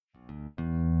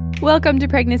Welcome to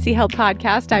Pregnancy Help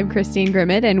Podcast. I'm Christine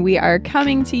Grimmett, and we are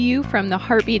coming to you from the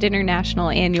Heartbeat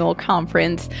International Annual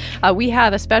Conference. We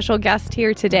have a special guest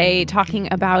here today talking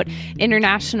about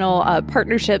international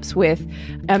partnerships with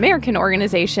American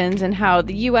organizations and how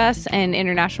the U.S. and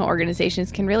international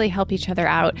organizations can really help each other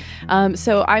out.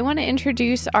 So I want to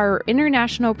introduce our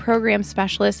international program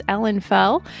specialist, Ellen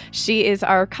Fell. She is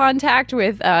our contact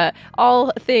with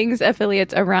all things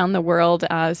affiliates around the world.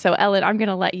 So Ellen, I'm going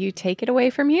to let you take it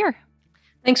away from here.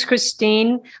 Thanks,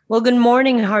 Christine. Well, good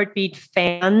morning, Heartbeat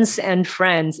fans and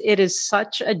friends. It is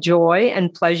such a joy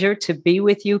and pleasure to be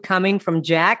with you coming from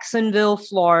Jacksonville,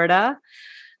 Florida.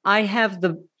 I have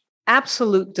the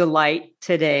absolute delight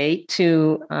today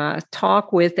to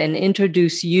talk with and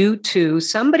introduce you to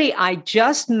somebody I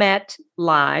just met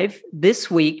live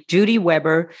this week, Judy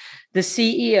Weber, the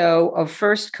CEO of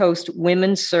First Coast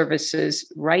Women's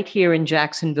Services right here in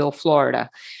Jacksonville, Florida.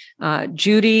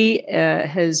 Judy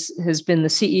has been the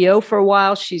CEO for a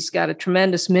while. She's got a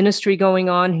tremendous ministry going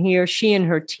on here. She and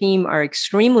her team are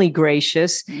extremely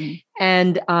gracious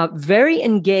and very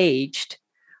engaged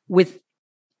with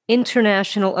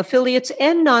international affiliates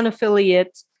and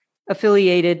non-affiliated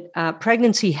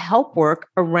pregnancy help work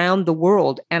around the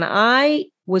world. And I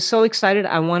was so excited.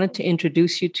 I wanted to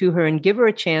introduce you to her and give her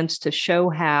a chance to show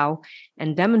how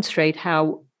and demonstrate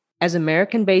how, as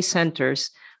American-based centers,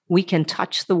 we can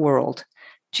touch the world.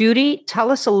 Judy, tell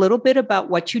us a little bit about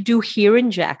what you do here in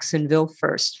Jacksonville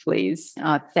first, please.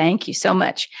 Thank you so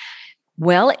much.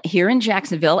 Well, here in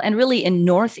Jacksonville and really in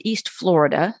Northeast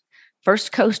Florida,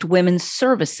 First Coast Women's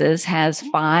Services has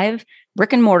 5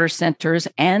 brick and mortar centers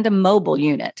and a mobile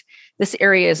unit. This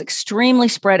area is extremely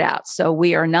spread out. So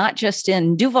we are not just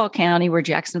in Duval County where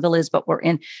Jacksonville is, but we're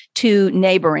in 2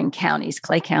 neighboring counties,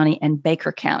 Clay County and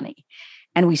Baker County.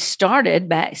 And we started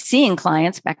seeing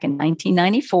clients back in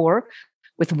 1994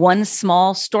 with one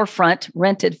small storefront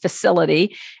rented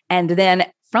facility. And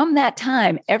then from that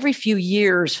time, every few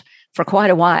years for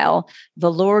quite a while,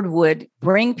 the Lord would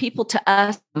bring people to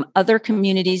us from other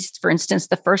communities. For instance,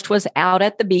 the first was out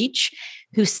at the beach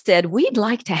who said, we'd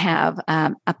like to have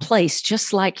a place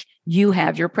just like you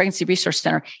have, your pregnancy resource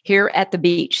center here at the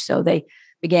beach. So they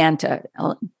began to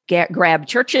grab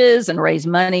churches and raise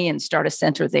money and start a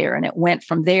center there. And it went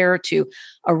from there to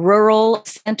a rural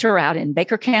center out in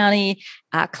Baker County,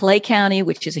 Clay County,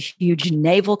 which is a huge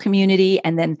naval community.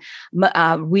 And then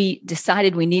we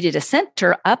decided we needed a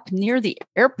center up near the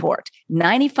airport.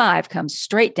 95 comes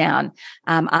straight down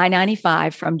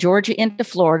I-95 from Georgia into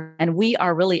Florida. And we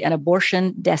are really an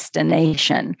abortion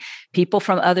destination. People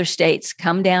from other states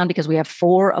come down because we have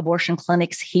 4 abortion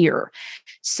clinics here.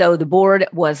 So the board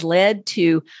was led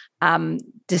to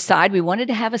decide we wanted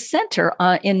to have a center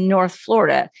in North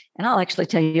Florida. And I'll actually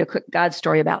tell you a quick God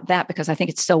story about that because I think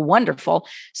it's so wonderful.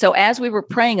 So as we were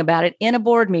praying about it in a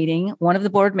board meeting, one of the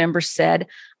board members said,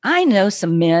 I know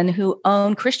some men who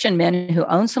own, Christian men who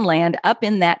own some land up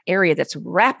in that area that's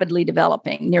rapidly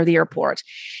developing near the airport.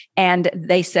 And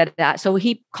they said that. So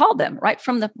he called them right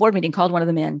from the board meeting, called one of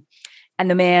the men.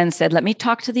 And the man said, let me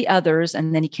talk to the others.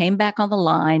 And then he came back on the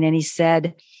line and he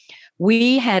said,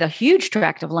 we had a huge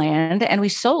tract of land and we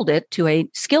sold it to a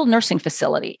skilled nursing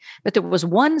facility. But there was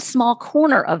one small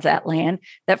corner of that land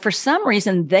that for some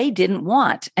reason they didn't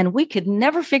want. And we could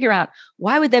never figure out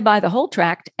why would they buy the whole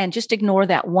tract and just ignore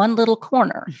that one little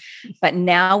corner. But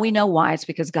now we know why. It's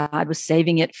because God was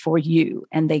saving it for you.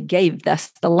 And they gave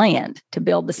us the land to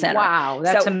build the center. Wow,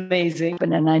 that's amazing.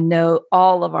 And I know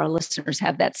all of our listeners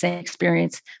have that same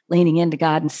experience leaning into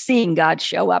God and seeing God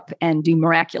show up and do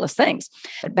miraculous things.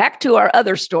 But back to our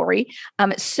other story.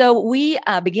 So we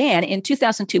began in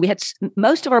 2002. We had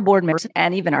most of our board members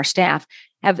and even our staff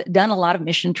have done a lot of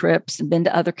mission trips and been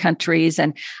to other countries.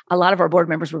 And a lot of our board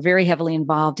members were very heavily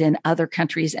involved in other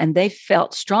countries. And they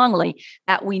felt strongly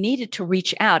that we needed to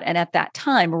reach out. And at that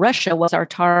time, Russia was our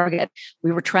target.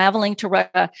 We were traveling to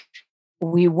Russia.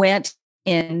 We went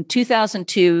in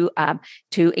 2002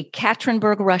 to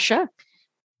Ekaterinburg, Russia.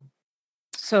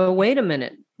 So wait a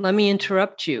minute. Let me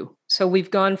interrupt you. So we've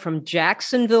gone from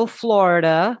Jacksonville,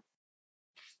 Florida,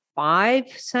 5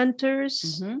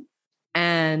 centers,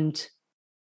 and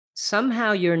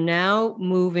somehow you're now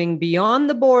moving beyond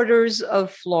the borders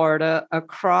of Florida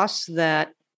across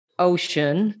that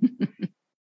ocean.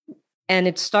 And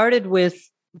it started with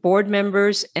board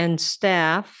members and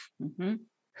staff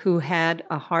who had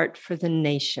a heart for the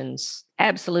nations.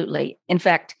 Absolutely. In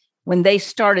fact, when they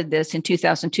started this in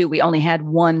 2002, we only had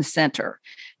 1 center,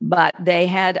 but they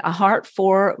had a heart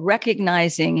for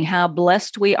recognizing how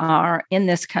blessed we are in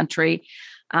this country.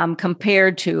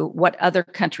 compared to what other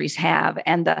countries have,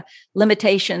 and the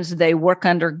limitations they work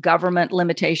under, government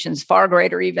limitations far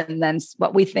greater even than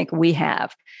what we think we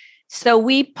have. So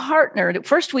we partnered.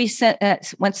 First, we sent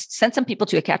some people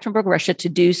to Ekaterinburg, Russia to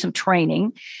do some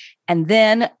training. And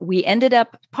then we ended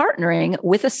up partnering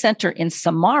with a center in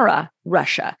Samara,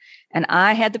 Russia. And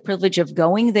I had the privilege of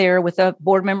going there with a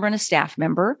board member and a staff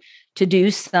member to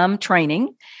do some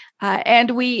training.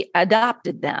 And we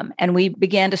adopted them, and we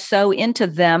began to sow into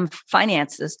them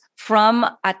finances from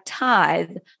a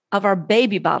tithe of our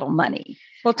baby bottle money.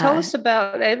 Well, tell us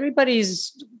about,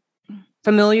 everybody's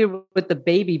familiar with the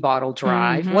baby bottle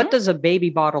drive. Mm-hmm. What does a baby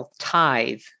bottle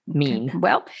tithe mean? Okay.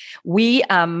 Well, we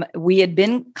had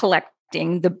been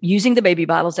using the baby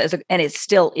bottles and it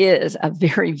still is a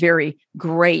very, very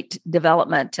great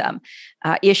development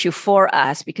issue for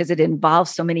us because it involves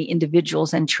so many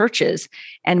individuals and churches.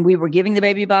 And we were giving the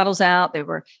baby bottles out. They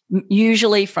were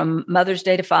usually from Mother's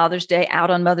Day to Father's Day,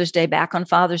 out on Mother's Day, back on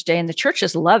Father's Day. And the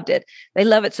churches loved it. They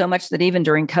love it so much that even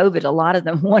during COVID, a lot of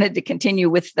them wanted to continue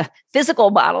with the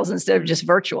physical bottles instead of just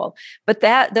virtual. But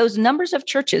those numbers of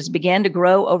churches began to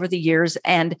grow over the years.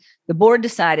 And the board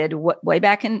decided way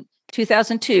back in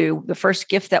 2002, the first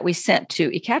gift that we sent to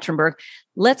Ekaterinburg,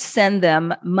 let's send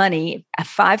them money,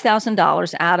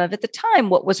 $5,000 out of, at the time,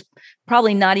 what was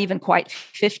probably not even quite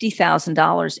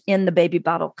 $50,000 in the baby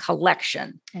bottle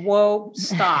collection. Whoa,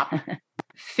 stop.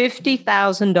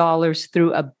 $50,000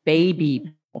 through a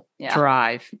baby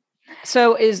drive.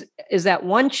 So is that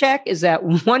one check? Is that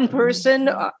one person?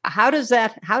 How does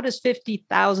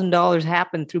 $50,000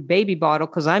 happen through baby bottle?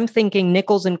 Because I'm thinking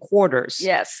nickels and quarters.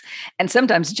 Yes. And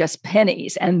sometimes just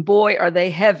pennies. And boy, are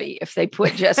they heavy if they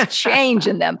put just change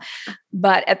in them.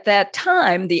 But at that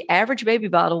time, the average baby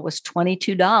bottle was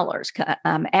 $22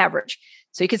 average.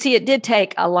 So you can see it did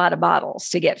take a lot of bottles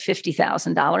to get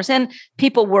 $50,000. And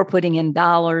people were putting in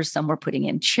dollars. Some were putting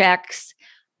in checks.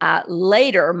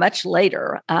 Much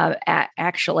later,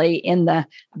 actually in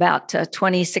about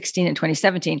 2016 and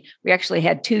 2017, we actually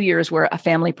had 2 years where a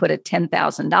family put a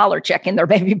 $10,000 check in their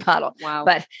baby bottle. Wow!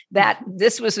 But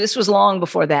this was long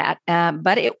before that.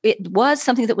 But it was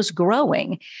something that was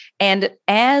growing, and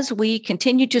as we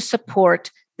continued to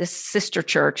support this sister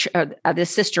church,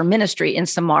 this sister ministry in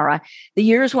Samara, the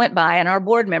years went by, and our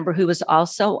board member, who was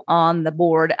also on the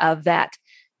board of that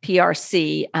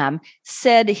PRC,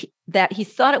 said that he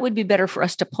thought it would be better for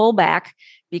us to pull back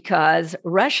because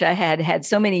Russia had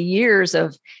so many years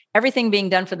of everything being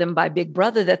done for them by Big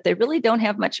Brother that they really don't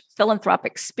have much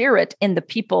philanthropic spirit in the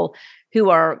people who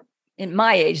are in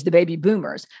my age, the baby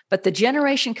boomers. But the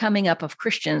generation coming up of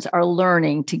Christians are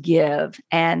learning to give.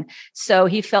 And so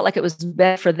he felt like it was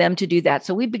better for them to do that.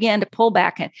 So we began to pull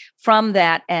back from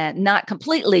that, and not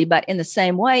completely, but in the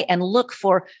same way, and look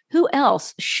for who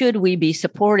else should we be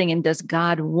supporting, and does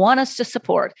God want us to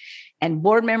support? And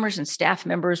board members and staff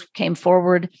members came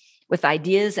forward with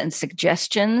ideas and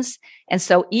suggestions. And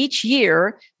so each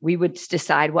year we would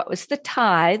decide what was the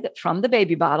tithe from the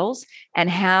baby bottles and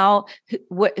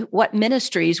what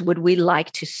ministries would we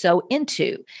like to sow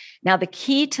into. Now, the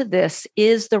key to this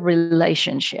is the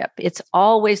relationship. It's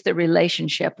always the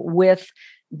relationship with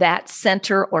that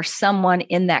center or someone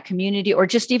in that community, or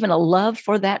just even a love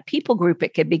for that people group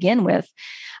it could begin with.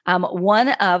 One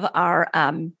of our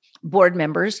board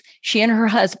members, she and her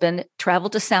husband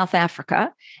traveled to South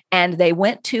Africa, and they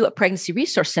went to a pregnancy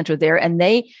resource center there, and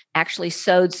they actually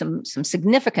sowed some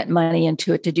significant money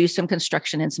into it to do some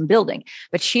construction and some building.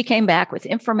 But she came back with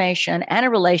information and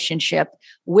a relationship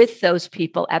with those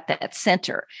people at that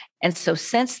center. And so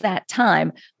since that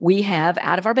time, we have,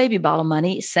 out of our baby bottle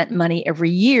money, sent money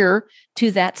every year to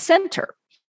that center.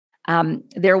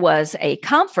 There was a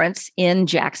conference in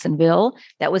Jacksonville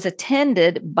that was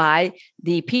attended by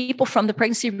the people from the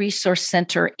Pregnancy Resource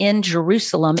Center in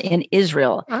Jerusalem in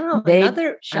Israel. Oh,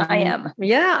 another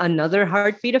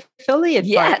Heartbeat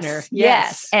affiliate partner.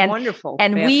 Yes. And wonderful.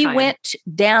 And we went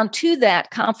down to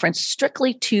that conference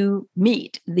strictly to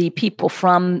meet the people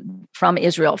from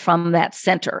Israel, from that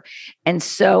center. And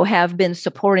so have been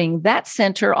supporting that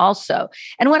center also.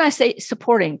 And when I say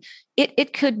supporting,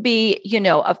 it could be,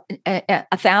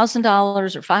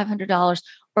 $1,000 or $500,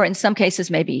 or in some cases,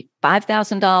 maybe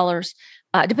 $5,000.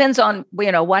 Depends on,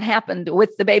 what happened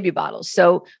with the baby bottles.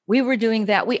 So we were doing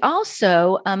that. We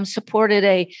also supported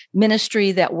a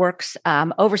ministry that works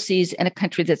overseas in a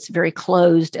country that's very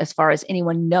closed as far as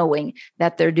anyone knowing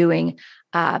that they're doing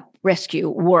rescue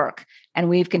work. And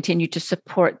we've continued to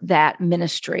support that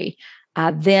ministry.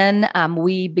 Then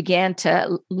we began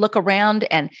to look around,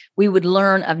 and we would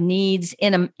learn of needs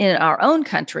in our own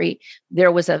country.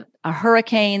 There was a a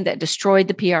hurricane that destroyed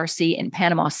the PRC in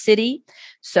Panama City.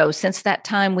 So since that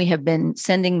time, we have been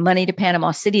sending money to Panama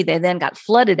City. They then got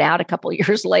flooded out a couple of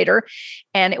years later.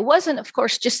 And it wasn't, of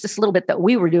course, just this little bit that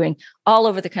we were doing. All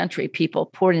over the country, people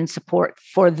poured in support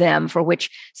for them, for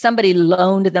which somebody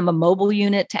loaned them a mobile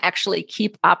unit to actually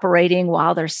keep operating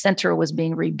while their center was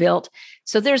being rebuilt.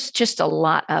 So there's just a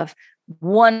lot of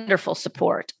wonderful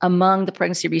support among the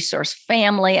Pregnancy Resource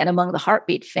family and among the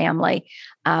Heartbeat family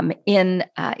in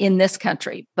this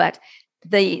country. But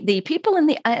the people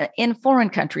in foreign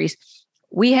countries,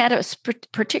 we had a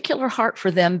particular heart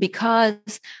for them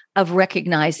because of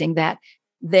recognizing that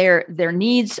their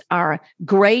needs are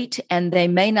great and they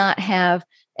may not have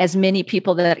as many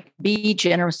people that be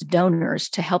generous donors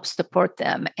to help support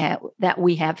them that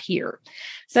we have here.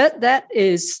 That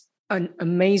is an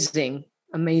amazing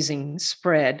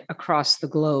spread across the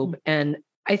globe. And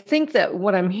I think that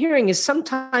what I'm hearing is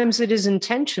sometimes it is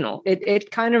intentional.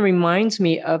 It kind of reminds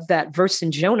me of that verse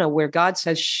in Jonah where God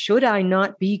says, should I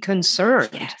not be concerned?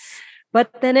 Yes.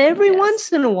 But then every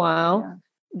once in a while,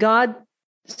 God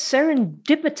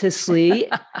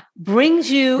serendipitously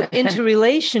brings you into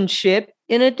relationship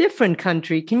in a different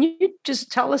country. Can you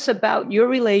just tell us about your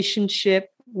relationship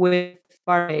with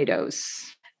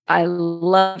Barbados? I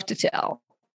love to tell.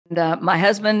 And my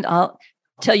husband, I'll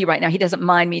tell you right now, he doesn't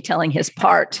mind me telling his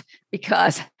part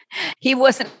because he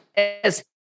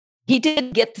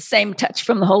did get the same touch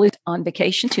from the Holy Spirit on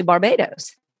vacation to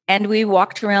Barbados. And we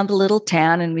walked around the little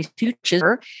town and we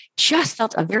just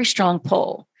felt a very strong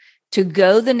pull to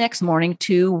go the next morning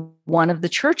to one of the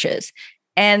churches.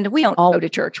 And we don't all go to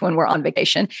church when we're on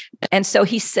vacation. And so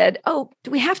he said, oh,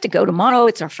 do we have to go tomorrow?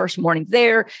 It's our first morning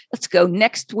there. Let's go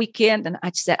next weekend. And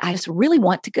I said, I just really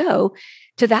want to go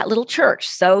to that little church.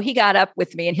 So he got up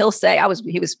with me and he'll say,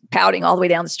 he was pouting all the way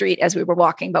down the street as we were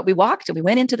walking, but we walked and we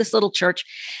went into this little church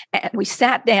and we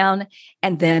sat down.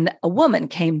 And then a woman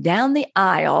came down the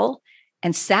aisle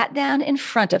and sat down in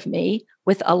front of me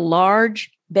with a large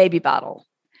baby bottle.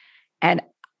 And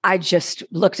I just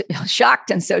looked shocked,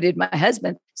 and so did my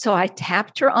husband. So I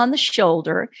tapped her on the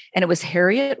shoulder, and it was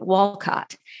Harriet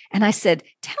Walcott. And I said,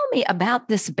 tell me about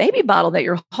this baby bottle that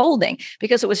you're holding,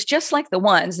 because it was just like the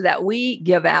ones that we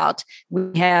give out.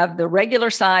 We have the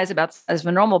regular size, about as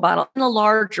a normal bottle, and a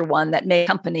larger one that a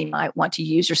company might want to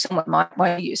use or someone might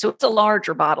want to use. So it's a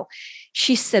larger bottle.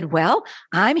 She said, well,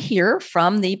 I'm here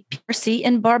from the PRC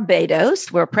in Barbados.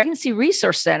 We're a pregnancy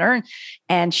resource center.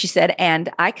 And she said,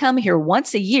 and I come here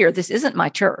once a year. This isn't my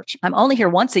church. I'm only here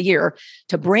once a year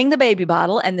to bring the baby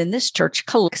bottle. And then this church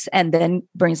collects and then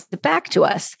brings it back to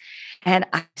us. And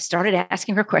I started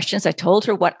asking her questions. I told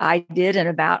her what I did and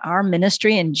about our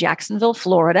ministry in Jacksonville,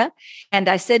 Florida. And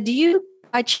I said, do you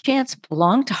by chance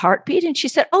belong to Heartbeat? And she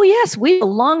said, oh, yes, we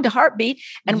belong to Heartbeat.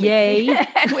 And yay.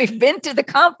 And we've been to the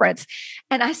conference.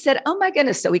 And I said, oh, my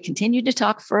goodness. So we continued to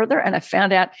talk further. And I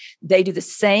found out they do the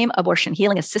same abortion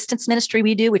healing assistance ministry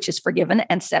we do, which is Forgiven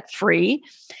and Set Free.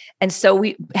 And so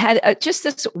we had just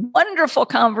this wonderful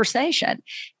conversation.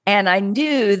 And I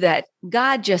knew that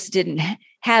God just didn't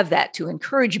have that to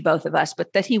encourage both of us,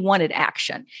 but that he wanted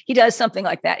action. He does something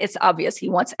like that. It's obvious he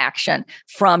wants action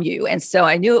from you. And so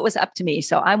I knew it was up to me.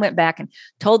 So I went back and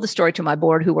told the story to my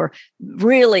board, who were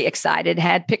really excited,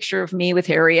 had a picture of me with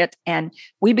Harriet. And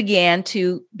we began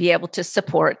to be able to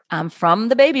support from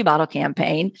the baby bottle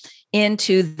campaign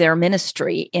into their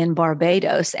ministry in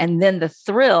Barbados. And then the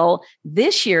thrill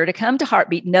this year to come to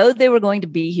Heartbeat, know they were going to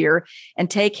be here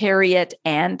and take Harriet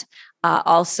and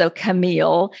also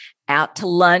Camille out to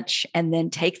lunch and then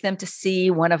take them to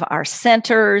see one of our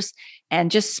centers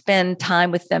and just spend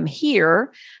time with them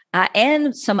here.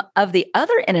 And some of the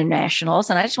other internationals,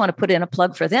 and I just want to put in a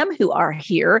plug for them who are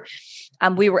here.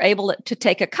 We were able to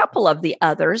take a couple of the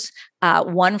others,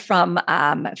 one from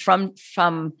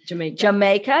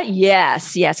Jamaica.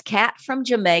 Yes, Kat from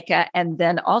Jamaica, and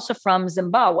then also from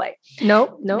Zimbabwe.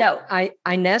 No.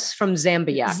 Inez from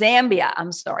Zambia.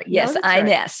 I'm sorry. Yes, no,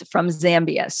 Inez from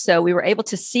Zambia. So we were able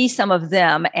to see some of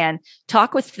them and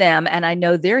talk with them, and I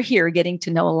know they're here getting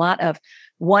to know a lot of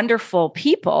wonderful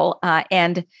people,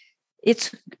 and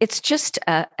it's just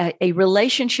a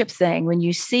relationship thing. When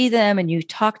you see them and you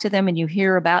talk to them and you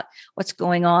hear about what's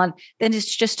going on, then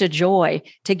it's just a joy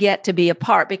to get to be a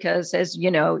part, because as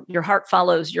you know, your heart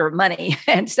follows your money.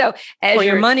 And so as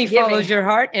your money follows your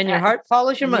heart and your heart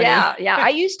follows your money. Yeah. I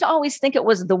used to always think it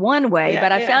was the one way,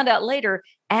 but I found out later,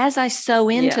 as I sow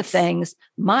into things,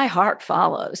 my heart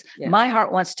follows. Yeah. My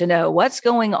heart wants to know what's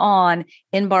going on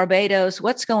in Barbados,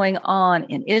 what's going on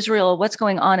in Israel, what's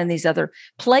going on in these other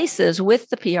places with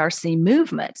the PRC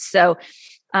movement. So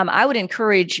I would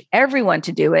encourage everyone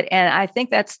to do it. And I think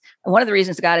that's one of the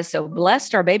reasons God has so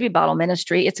blessed our baby bottle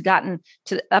ministry. It's gotten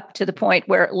up to the point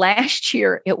where last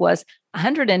year it was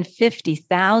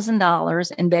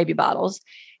 $150,000 in baby bottles.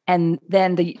 And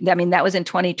then that was in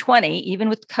 2020, even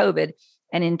with COVID.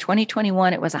 And in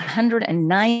 2021, it was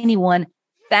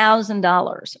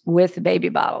 $191,000 with baby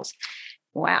bottles.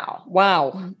 Wow.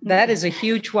 Wow. That is a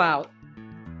huge wow.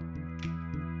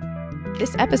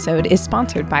 This episode is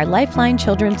sponsored by Lifeline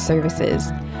Children's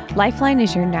Services. Lifeline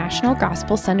is your national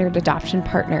gospel-centered adoption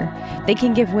partner. They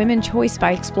can give women choice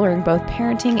by exploring both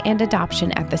parenting and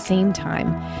adoption at the same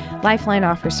time. Lifeline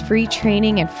offers free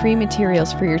training and free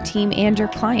materials for your team and your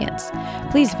clients.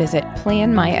 Please visit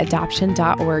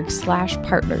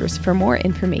planmyadoption.org/partners for more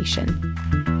information.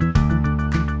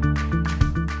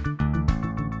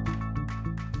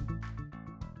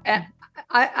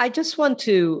 I just want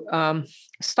to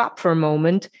stop for a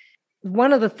moment.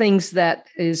 One of the things that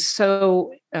is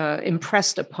so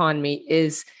impressed upon me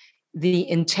is the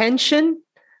intention,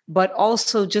 but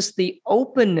also just the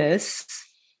openness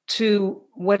to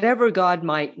whatever God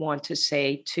might want to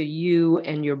say to you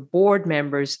and your board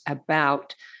members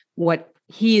about what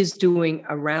He is doing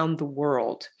around the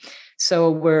world.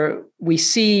 So we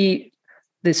see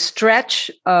the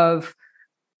stretch of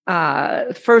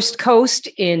First Coast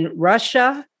in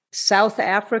Russia, South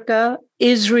Africa,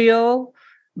 Israel,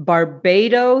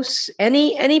 Barbados,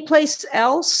 any place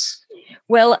else?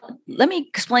 Well, let me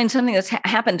explain something that's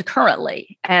happened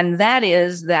currently. And that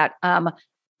is that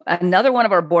another one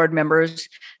of our board members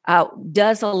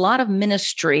does a lot of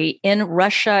ministry in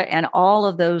Russia and all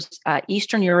of those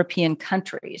Eastern European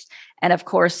countries. And of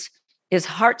course, is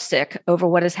heartsick over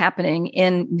what is happening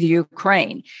in the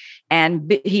Ukraine.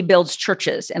 And he builds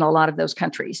churches in a lot of those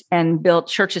countries and built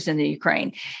churches in the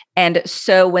Ukraine. And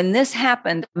so when this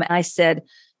happened, I said,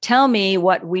 tell me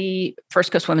what we,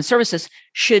 First Coast Women's Services,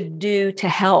 should do to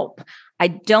help. I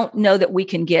don't know that we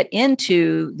can get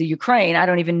into the Ukraine. I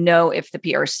don't even know if the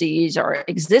PRCs are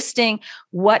existing.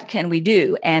 What can we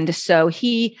do? And so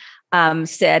he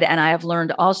said, and I have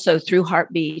learned also through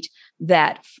Heartbeat,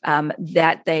 that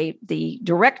the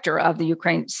director of the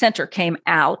Ukraine Center came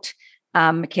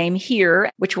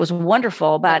here, which was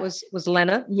wonderful. But that was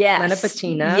Lena? Yes. Lena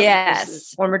Patina.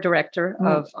 Yes. Former director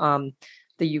of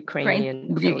the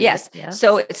Ukrainian. Yes.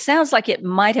 So it sounds like it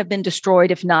might have been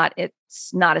destroyed. If not,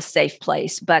 it's not a safe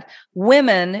place. But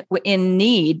women in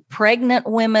need, pregnant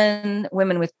women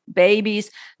with babies,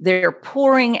 they're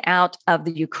pouring out of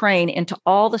the Ukraine into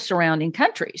all the surrounding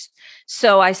countries.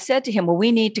 So I said to him, well,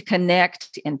 we need to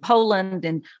connect in Poland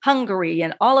and Hungary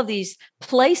and all of these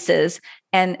places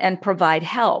and provide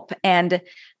help. And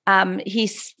he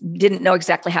didn't know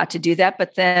exactly how to do that.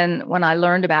 But then when I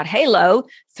learned about Halo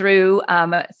through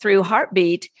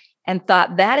Heartbeat and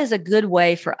thought that is a good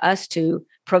way for us to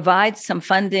provide some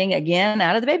funding again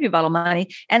out of the baby bottle money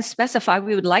and specify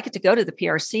we would like it to go to the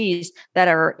PRCs that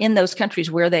are in those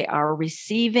countries where they are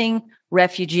receiving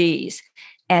refugees.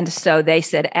 And so they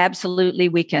said, absolutely,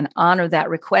 we can honor that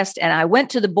request. And I went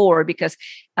to the board because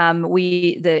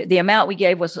the amount we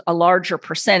gave was a larger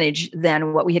percentage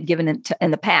than what we had given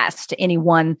in the past to any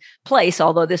one place,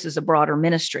 although this is a broader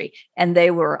ministry. And they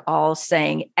were all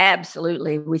saying,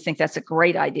 absolutely, we think that's a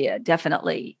great idea.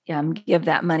 Definitely give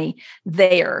that money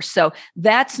there. So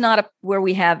that's not where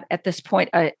we have at this point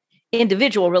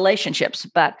individual relationships,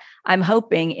 but I'm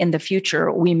hoping in the future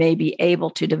we may be able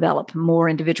to develop more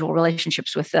individual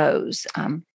relationships with those.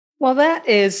 Well, that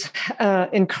is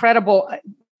incredible.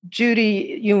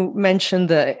 Judy, you mentioned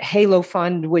the Halo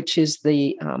Fund, which is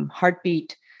the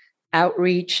Heartbeat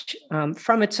outreach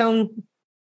from its own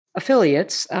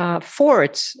affiliates, for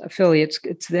its affiliates.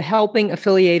 It's the Helping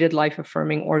Affiliated Life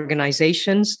Affirming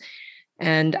Organizations.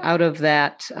 And out of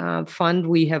that fund,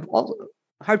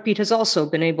 Heartbeat has also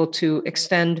been able to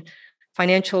extend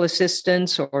financial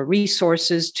assistance or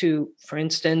resources to, for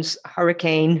instance,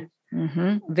 hurricane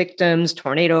victims,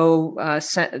 tornado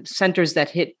centers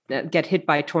that get hit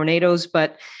by tornadoes.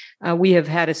 But we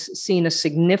have seen a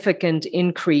significant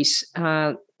increase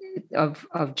of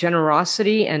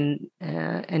generosity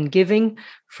and giving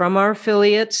from our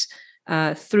affiliates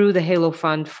through the Halo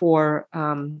Fund for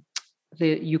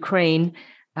the Ukraine.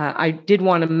 I did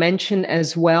want to mention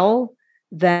as well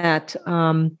that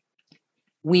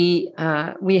we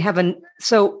haven't.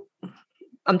 So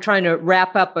I'm trying to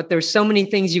wrap up, but there's so many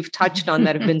things you've touched on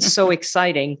that have been so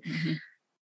exciting.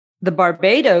 The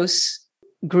Barbados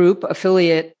group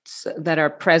affiliates that are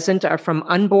present are from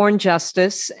Unborn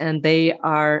Justice, and they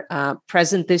are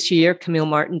present this year. Camille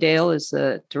Martindale is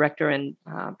the director, and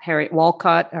Harriet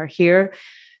Walcott are here.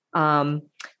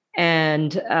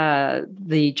 and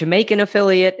the Jamaican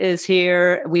affiliate is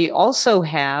here. We also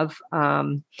have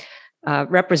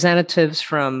representatives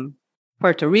from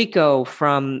Puerto Rico,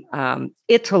 from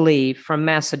Italy, from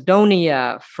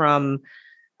Macedonia, from,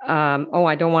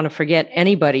 I don't want to forget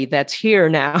anybody that's here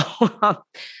now,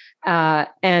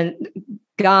 and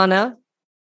Ghana,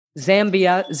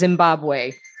 Zambia,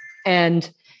 Zimbabwe,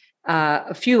 and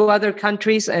a few other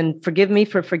countries, and forgive me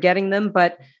for forgetting them.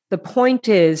 But the point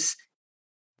is,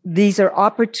 these are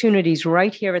opportunities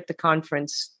right here at the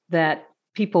conference that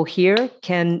people here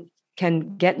can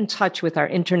get in touch with our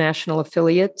international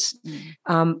affiliates.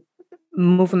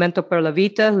 Movimento per la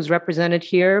Vita, who's represented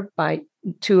here by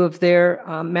two of their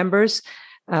members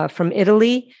from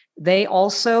Italy. They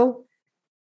also,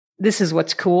 this is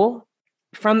what's cool,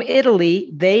 from Italy,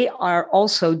 they are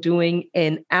also doing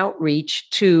an outreach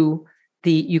to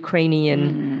the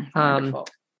Ukrainian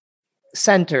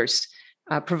centers,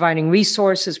 providing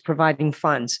resources, providing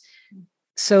funds.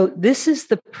 So this is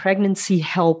the pregnancy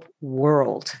help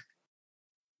world.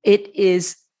 It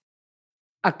is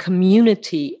a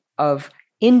community of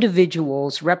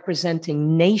individuals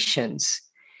representing nations.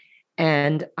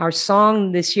 And our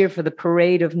song this year for the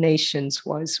Parade of Nations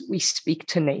was, "We Speak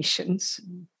to Nations."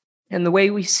 And the way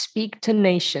we speak to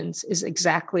nations is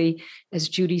exactly as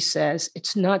Judy says,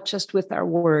 it's not just with our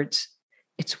words,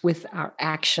 it's with our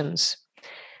actions.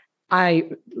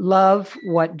 I love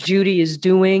what Judy is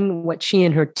doing, what she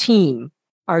and her team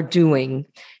are doing,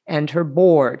 and her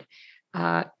board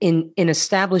in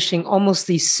establishing almost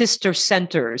these sister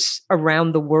centers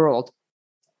around the world.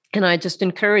 And I just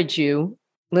encourage you,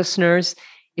 listeners,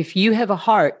 if you have a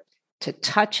heart to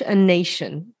touch a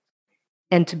nation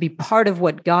and to be part of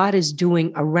what God is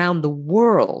doing around the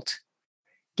world,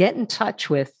 get in touch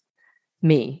with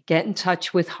me, get in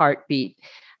touch with Heartbeat.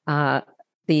 I'm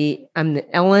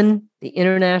Ellen, the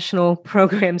International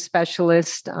Program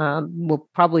Specialist. We'll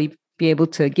probably be able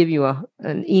to give you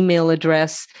an email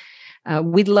address.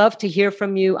 We'd love to hear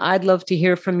from you. I'd love to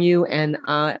hear from you, and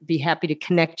be happy to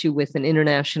connect you with an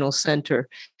international center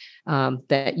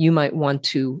that you might want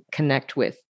to connect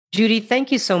with. Judy,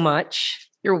 thank you so much.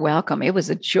 You're welcome. It was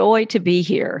a joy to be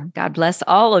here. God bless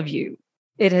all of you.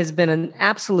 It has been an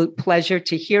absolute pleasure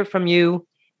to hear from you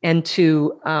and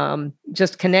to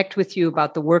just connect with you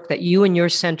about the work that you and your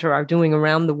center are doing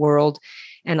around the world.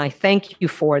 And I thank you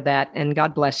for that, and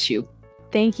God bless you.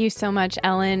 Thank you so much,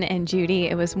 Ellen and Judy.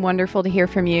 It was wonderful to hear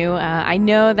from you. I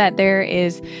know that there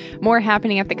is more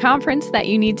happening at the conference that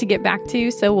you need to get back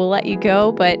to, so we'll let you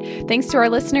go. But thanks to our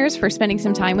listeners for spending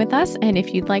some time with us. And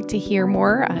if you'd like to hear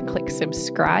more, click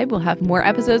subscribe. We'll have more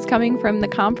episodes coming from the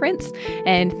conference.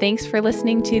 And thanks for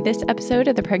listening to this episode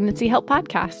of the Pregnancy Help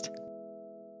Podcast.